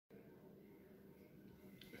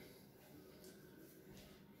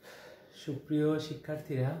সুপ্রিয়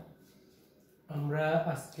শিক্ষার্থীরা, আমরা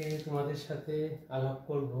আজকে তোমাদের সাথে আলাপ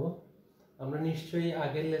করব। আমরা নিশ্চয়ই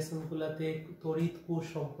আগের লেসনগুলোতে তড়িৎ কোষ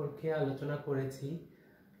সম্পর্কে আলোচনা করেছি।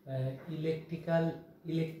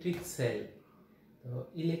 Electric sell. তো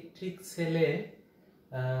ইলেকট্রিক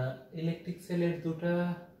সেলের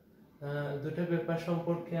দুটা ব্যাপার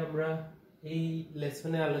সম্পর্কে আমরা এই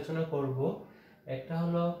লেসনে আলোচনা করব। একটা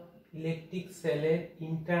হলো ইলেকট্রিক সেলের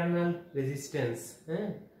ইন্টারনাল রেজিস্ট্যান্স,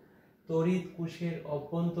 তড়িৎ কোষের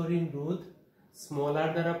অভ্যন্তরীণ রোধ স্মল আর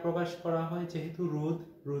দ্বারা প্রকাশ করা হয়, যেহেতু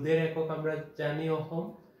রোধের একক আমরা জানি ওহম,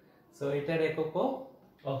 সো এটার একক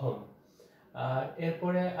ওহম। আর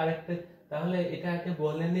এরপরে আরেকটা, তাহলে এটা আগে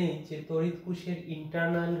বলে নেই যে তড়িৎ কোষের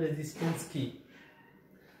ইন্টারনাল রেজিস্ট্যান্স কি।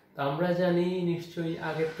 তো আমরা জানি নিশ্চয়ই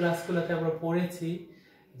আগের ক্লাসগুলোতে আমরা পড়েছি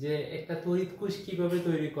যে একটা তড়িৎ কোষ কিভাবে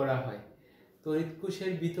তৈরি করা হয়। তড়িৎ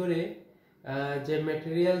কোষের ভিতরে যে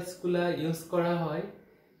ম্যাটেরিয়ালস গুলা ইউজ করা হয়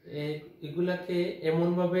এগুলাকে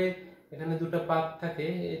এমনভাবে, এখানে দুটো পাত থাকে,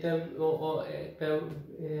 এটা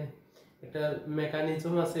একটা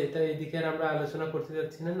মেকানিজম আছে, এটা এদিকে আমরা আলোচনা করতে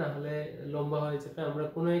যাচ্ছি না, না হলে লম্বা হয়ে যাবে। আমরা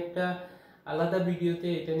কোনো একটা আলাদা ভিডিওতে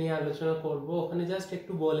এটা নিয়ে আলোচনা করব। ওখানে জাস্ট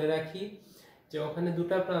একটু বলে রাখি যে ওখানে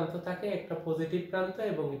দুটো প্রান্ত থাকে, একটা পজিটিভ প্রান্ত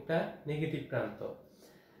এবং একটা নেগেটিভ প্রান্ত।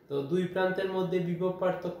 তো দুই প্রান্তের মধ্যে বিভব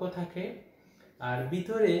পার্থক্য থাকে। আর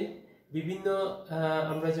ভিতরে বিভিন্ন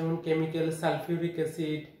আমরা যেমন কেমিক্যাল, সালফিউরিক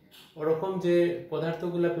অ্যাসিড, ওরকম যে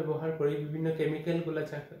পদার্থগুলো ব্যবহার করি, বিভিন্ন কেমিক্যালগুলো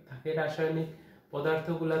থাকে, রাসায়নিক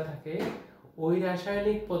পদার্থগুলো থাকে, ওই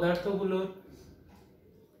রাসায়নিক পদার্থগুলোর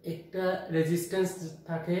একটা রেজিস্ট্যান্স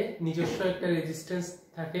থাকে, নিজস্ব একটা রেজিস্ট্যান্স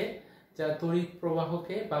থাকে, যা তড়িৎ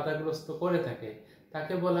প্রবাহকে বাধাগ্রস্ত করে থাকে।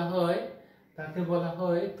 তাকে বলা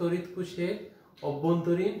হয় তড়িৎ কোষের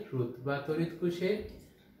অভ্যন্তরীণ রোধ বা তড়িৎ কোষের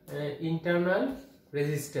ইন্টারনাল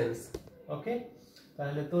রেজিস্ট্যান্স। ওকে,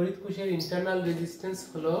 তাহলে তড়িৎ কোষের ইন্টারনাল রেজিস্ট্যান্স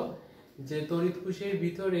হলো যে তড়িৎ কোষের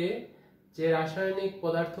ভিতরে যে রাসায়নিক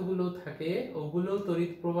পদার্থগুলো থাকে ওগুলো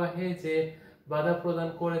তড়িৎ প্রবাহে যে বাধা প্রদান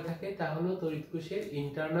করে থাকে, তা হলো তড়িৎ কোষের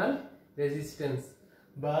ইন্টারনাল রেজিস্ট্যান্স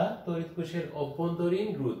বা তড়িৎ কোষের অভ্যন্তরীণ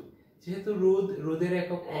রোধ। যেহেতু রোধের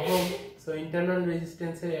একক ওহম, সো ইন্টারনাল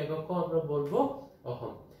রেজিস্ট্যান্সের এককও আমরা বলবো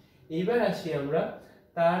ওহম। এইবার আসি আমরা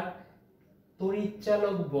তার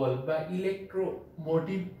তড়িৎচালক বল বা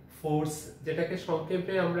ইলেকট্রোমোটিভ ফোর্স, যেটাকে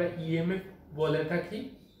সংক্ষেপে আমরা ইএমএফ বলে থাকি।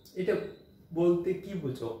 এটা বলতে কি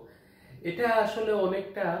বুঝো? এটা আসলে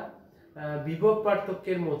অনেকটা বিভব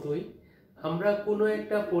পার্থক্যের মতোই। আমরা কোনো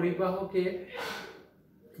একটা পরিবাহকের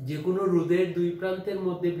যে কোনো রোধের দুই প্রান্তের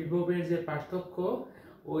মধ্যে বিভবের যে পার্থক্য,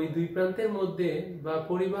 ওই দুই প্রান্তের মধ্যে বা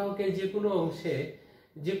পরিবাহকের যে কোনো অংশে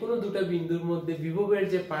যে কোনো দুটো বিন্দুর মধ্যে বিভবের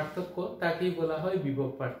যে পার্থক্য তাকেই বলা হয় বিভব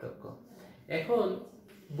পার্থক্য। এখন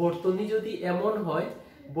বর্তনী যদি এমন হয়,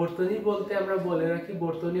 বর্তনী বলতে আমরা বলে রাখি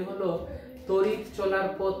বর্তনী হলো তড়িৎ চলার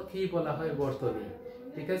পথকেই বলা হয় বর্তনী।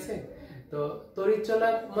 ঠিক আছে? তো তড়িৎ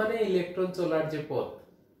চলার মানে ইলেকট্রন চলার যে পথ,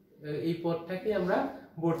 এই পথটাকে আমরা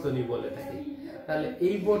বর্তনী বলে থাকি। তাহলে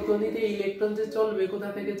এই বর্তনীতে ইলেকট্রন যে চলবে, কোথা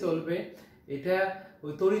থেকে চলবে? এটা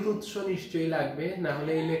ওই তড়িৎ উৎস নিশ্চয়ই লাগবে, না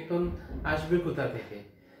হলে ইলেকট্রন আসবে কোথা থেকে?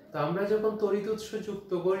 তো আমরা যখন তড়িৎ উৎস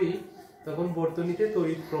যুক্ত করি তখন বর্তনীতে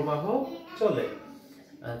তড়িৎ প্রবাহ চলে।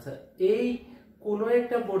 আচ্ছা, এই কোনো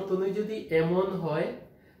একটা বর্তনী যদি এমন হয়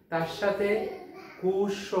তার সাথে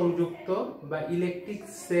কোষ সংযুক্ত বা ইলেকট্রিক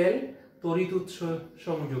সেল তড়িৎ উৎস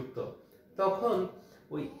সংযুক্ত, তখন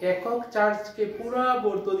ওই একক চার্জকে পুরো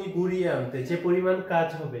বর্তনী ঘুরিয়ে আনতে যে পরিমাণ কাজ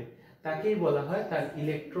হবে তাকেই বলা হয় তার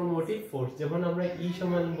ইলেকট্রোমোটিভ ফোর্স। যেমন আমরা ই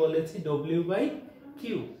সমান বলেছি W/Q,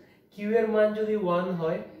 কিউ এর মান যদি 1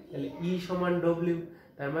 হয় তাহলে ই সমান W।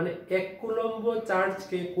 তার মানে 1 কুলম্ব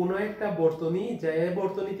চার্জকে কোনো একটা বর্তনী, যে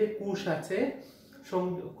বর্তনীতে কোষ আছে,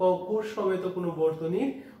 কোষ সমেত কোনো বর্তনীর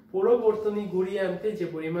পুরো বর্তনী ঘুরিয়ে আনতে যে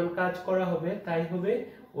পরিমাণ কাজ করা হবে তাই হবে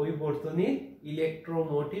ওই বর্তনীর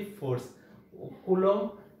ইলেকট্রোমোটিভ ফোর্স। কুলম্ব,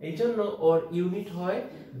 এই জন্য ওর ইউনিট হয়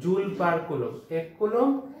জুল পার কুলম্ব। 1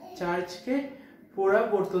 কুলম্ব চার্জকে পুরো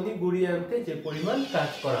বর্তনী ঘুরিয়ে আনতে যে পরিমাণ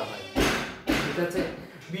কাজ করা হয়। ঠিক আছে?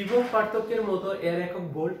 বিভব পার্থক্যের মতো এর একক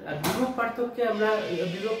ভোল্ট। আর বিভব পার্থক্যে আমরা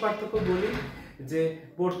বিভব পার্থক্য বলি যে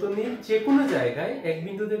বর্তনীর যে কোনো জায়গায় এক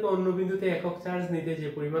বিন্দু থেকে অন্য বিন্দুতে একক চার্জ নিতে যে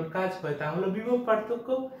পরিমাণ কাজ হয় তা হলো বিভব পার্থক্য।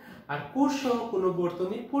 আর কোষ সহ কোনো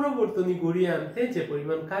বর্তনী পুরো বর্তনী ঘুরিয়ে আনতে যে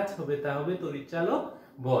পরিমাণ কাজ হবে তা হবে তড়িৎচালক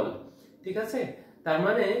বল। ঠিক আছে? তার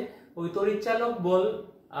মানে ওই তড়িৎচালক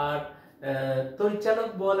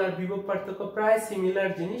বল আর বিভব পার্থক্য প্রায় সিমিলার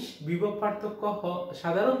জিনিস। বিভব পার্থক্য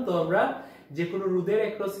সাধারণত আমরা যে কোনো রোধের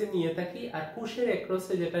একরসে নিয়ে থাকি, আর কোষের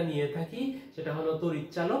একরসে যেটা নিয়ে থাকি সেটা হলো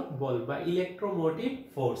তড়িৎচালক বল বা ইলেকট্রোমোটিভ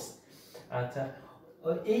ফোর্স। আচ্ছা,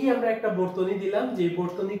 এই আমরা একটা বর্তনী দিলাম, যে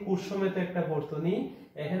বর্তনী কোষ সমেত একটা বর্তনী,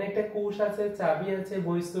 এখানে একটা কোষ আছে, চাবি আছে,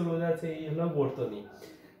 বহিস্থ রোধ আছে, এই হলো বর্তনী।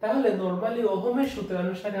 তাহলে নরমালি ওহমের সূত্র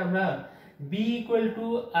অনুসারে আমরা B =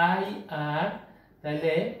 IR,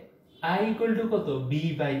 তাহলে I = কত,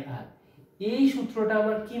 B/R। এই সূত্রটা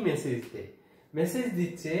আমার কি মেসেজ দেয়? মেসেজ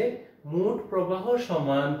দিচ্ছে মোট প্রবাহ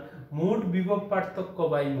সমান মোট বিভব পার্থক্য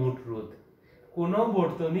বাই মোট রোধ। কোন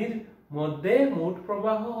বর্তনীর মধ্যে মোট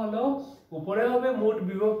প্রবাহ হলো উপরে হবে মোট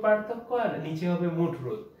বিভব পার্থক্য আর নিচে হবে মোট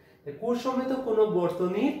রোধ। কোষ সমেত কোন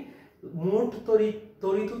বর্তনীর মোট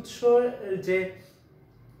তড়িৎ উৎস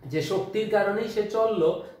যে শক্তির কারণে সে চললো,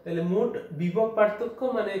 তাহলে মোট বিভব পার্থক্য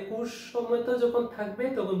মানে কোষ সমেত যখন থাকবে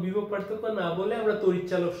তখন বিভব পার্থক্য না বলে আমরা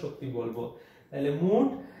তড়িৎচালক শক্তি বলবো। তাহলে মোট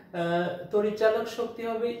তড়িৎচালক শক্তি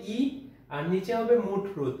হবে E, আর নিচে হবে মোট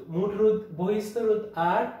রোধ। মোট রোধ বহিস্থ রোধ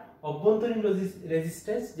আর অভ্যন্তরীণ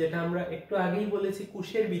রেজিস্ট্যান্স, যেটা আমরা একটু আগেই বলেছি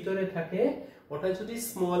কোষের ভিতরে থাকে, ওটা যদি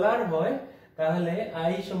স্মল r হয় তাহলে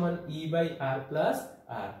I = E/R +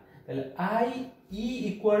 R। তাহলে E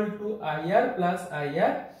 = IR +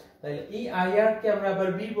 IR, তাহলে এই IR কে আমরা আবার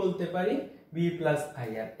B বলতে পারি, B +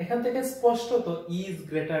 IR। এখান থেকে স্পষ্টত E is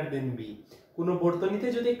greater than B। কোন বর্তনীতে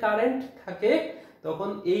যদি কারেন্ট থাকে তখন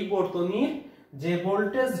এই বর্তনীর যে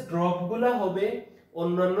ভোল্টেজ ড্রপগুলো হবে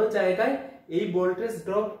অন্যান্য জায়গায়, এই ভোল্টেজ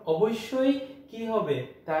ড্রপ অবশ্যই কি হবে,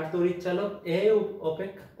 তার তড়িৎচালক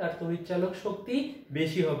অপেক্ষা তার তড়িৎচালক শক্তি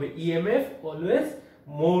বেশি হবে। EMF অলওয়েজ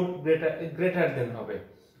মোর গ্রেটার দেন হবে।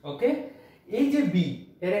 ওকে, এই যে B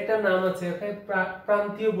এর একটা নাম আছে, ওকে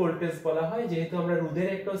প্রান্তীয় ভোল্টেজ বলা হয়, যেহেতু আমরা রোধের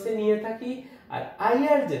একটসে নিয়ে থাকি। আর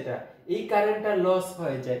IR যেটা, এই কারেন্টটা লস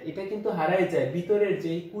হয়ে যায়, এটা কিন্তু হারায় যায় ভিতরের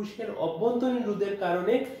যে কোষের অভ্যন্তরীণ রোধের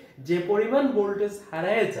কারণে যে পরিমাণ ভোল্টেজ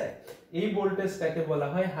হারায় যায়, এই ভোল্টেজটাকে বলা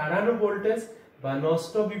হয় হারানো ভোল্টেজ বা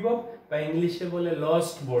নষ্ট বিভব, বা ইংলিশে বলে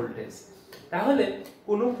লস্ট ভোল্টেজ। তাহলে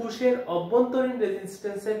কোন কোষের অভ্যন্তরীণ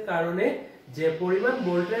রেজিস্ট্যান্সের কারণে যে পরিমাণ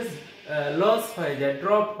ভোল্টেজ লস হয়ে যায়,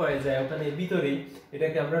 ড্রপ হয়ে যায় ওখানে ভিতরেই,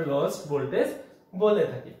 এটাকে আমরা লস্ট ভোল্টেজ বলে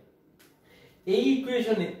থাকি। এই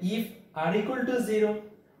ইকুয়েশনে ইফ R = 0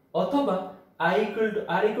 অথবা R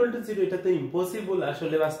 = 0, এটা তো ইম্পসিবল,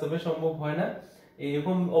 আসলে বাস্তবে সম্ভব হয় না,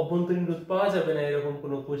 এরকম অভ্যন্তরীণ রোধ পাওয়া যাবে না, এরকম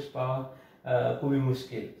কোন কোষ পাওয়া খুবই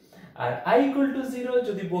মুশকিল। আর I = 0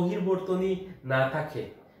 যদি বহির্বর্তনী না থাকে,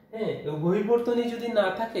 হ্যাঁ, বহির্বর্তনী যদি না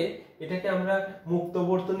থাকে এটাকে আমরা মুক্ত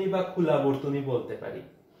বর্তনী বা খোলা বর্তনী বলতে পারি,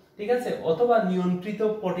 ঠিক আছে। অথবা নিয়ন্ত্রিত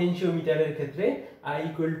পটেনশিওমিটারের ক্ষেত্রে I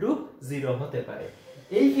 = 0 হতে পারে।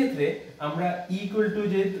 এই ক্ষেত্রে আমরা কি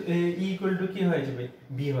হয়ে যাবে,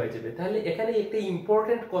 B হয়ে যাবে। তাহলে এখানে একটা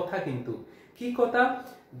ইম্পর্টেন্ট কথা, কিন্তু কি কথা,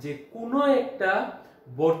 যে কোন একটা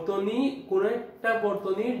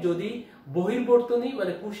বর্তনীর যদি বহির্বর্তনী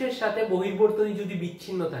মানে কোষের সাথে বহির্বর্তনী যদি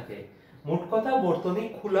বিচ্ছিন্ন থাকে, মোট কথা বর্তনী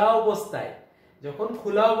খোলা অবস্থায়, যখন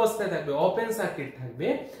খোলা অবস্থায় থাকবে, ওপেন সার্কিট থাকবে,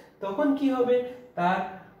 তখন কি হবে, তার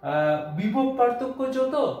বিভব পার্থক্য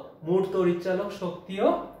যত, মোট তড়িৎচালক শক্তিও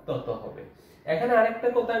তত হবে। এখানে আরেকটা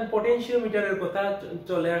কথা, পটেনশিওমিটারের কথা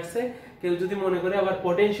চলে আসছে, কেউ যদি মনে করে আবার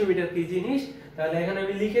পটেনশিওমিটার কি জিনিস, তাহলে এখানে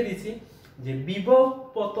আমি লিখে দিছি যে বিভব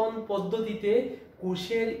পতন পদ্ধতিতে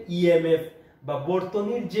কোষের EMF বা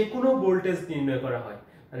বর্তনীর যে কোনো ভোল্টেজ নির্ণয় করা হয়।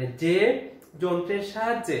 মানে যে যন্ত্রের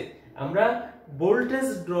সাহায্যে আমরা ভোল্টেজ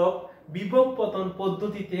ড্রপ বিভব পতন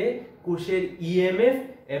পদ্ধতিতে কোষের EMF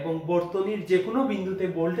এবং বর্তনীর যে কোনো বিন্দুতে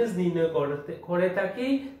ভোল্টেজ নির্ণয় করে থাকি,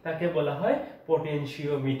 তাকে বলা হয়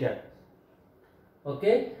পটেনশিওমিটার।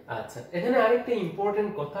 ওকে, আচ্ছা, এখানে আরেকটা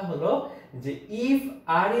ইম্পর্টেন্ট কথা হলো যে if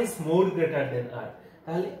R is more greater than R,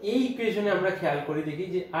 তাহলে এই ইকুয়েশনে আমরা খেয়াল করে দেখি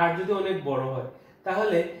যে R যদি অনেক বড় হয়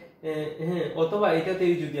তাহলে হ্যাঁ, অথবা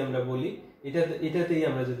এটাতেই যদি আমরা বলি, এটাতেই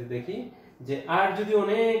আমরা যদি দেখি যে R যদি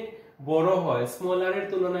অনেক বড় হয়, স্মল r এর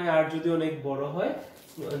তুলনায় R যদি অনেক বড় হয়,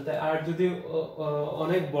 R যদি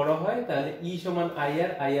অনেক বড় হয়, তাহলে E = IR,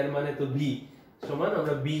 IR মানে তো V সমান,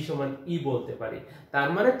 আমরা B = E বলতে পারি। তার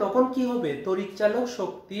মানে তখন কি হবে, তড়িৎচালক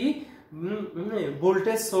শক্তি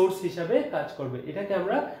ভোল্টেজ সোর্স হিসাবে কাজ করবে, এটাকে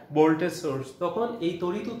আমরা ভোল্টেজ সোর্স। তখন এই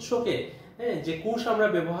তড়িৎ উৎসকে, যে কোষ আমরা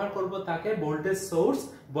ব্যবহার করব তাকে ভোল্টেজ সোর্স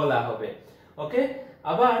বলা হবে। ওকে,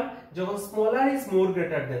 আবার যখন small r is more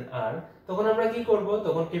greater than R, তখন আমরা কি করব,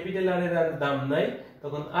 তখন ক্যাপিটাল R এর আর দাম নাই,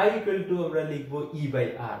 তখন I = আমরা লিখব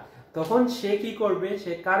E/R। তখন সে কি করবে,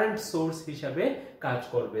 সে কারেন্ট সোর্স হিসাবে কাজ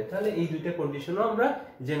করবে। তাহলে এই দুইটা কন্ডিশনও আমরা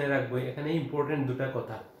জেনে রাখবো, এখানে ইম্পর্টেন্ট দুটো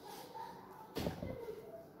কথা।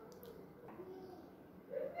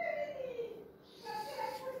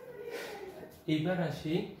 এইবার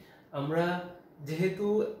আসি, আমরা যেহেতু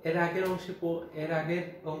এর আগের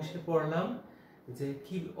অংশে পড়লাম যে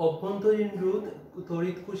কি অভ্যন্তরীণ রোধ,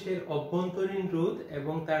 তড়িৎ কোষের অভ্যন্তরীণ রোধ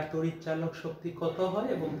এবং তার তড়িৎচালক শক্তি কত হয়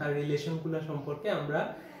এবং তার রিলেশনগুলো সম্পর্কে আমরা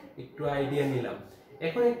একটু আইডিয়া নিলাম।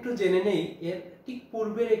 এখন একটু জেনে নেই এর ঠিক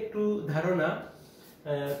পূর্বের একটু ধারণা।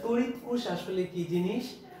 তড়িৎ কোষ আসলে কি জিনিস?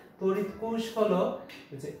 তড়িৎ কোষ হলো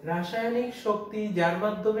যে রাসায়নিক শক্তি, যার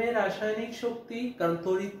মাধ্যমে রাসায়নিক শক্তি, কারণ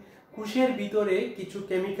তড়িৎ কোষের ভিতরে কিছু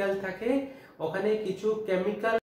কেমিক্যাল থাকে, ওখানে কিছু কেমিক্যাল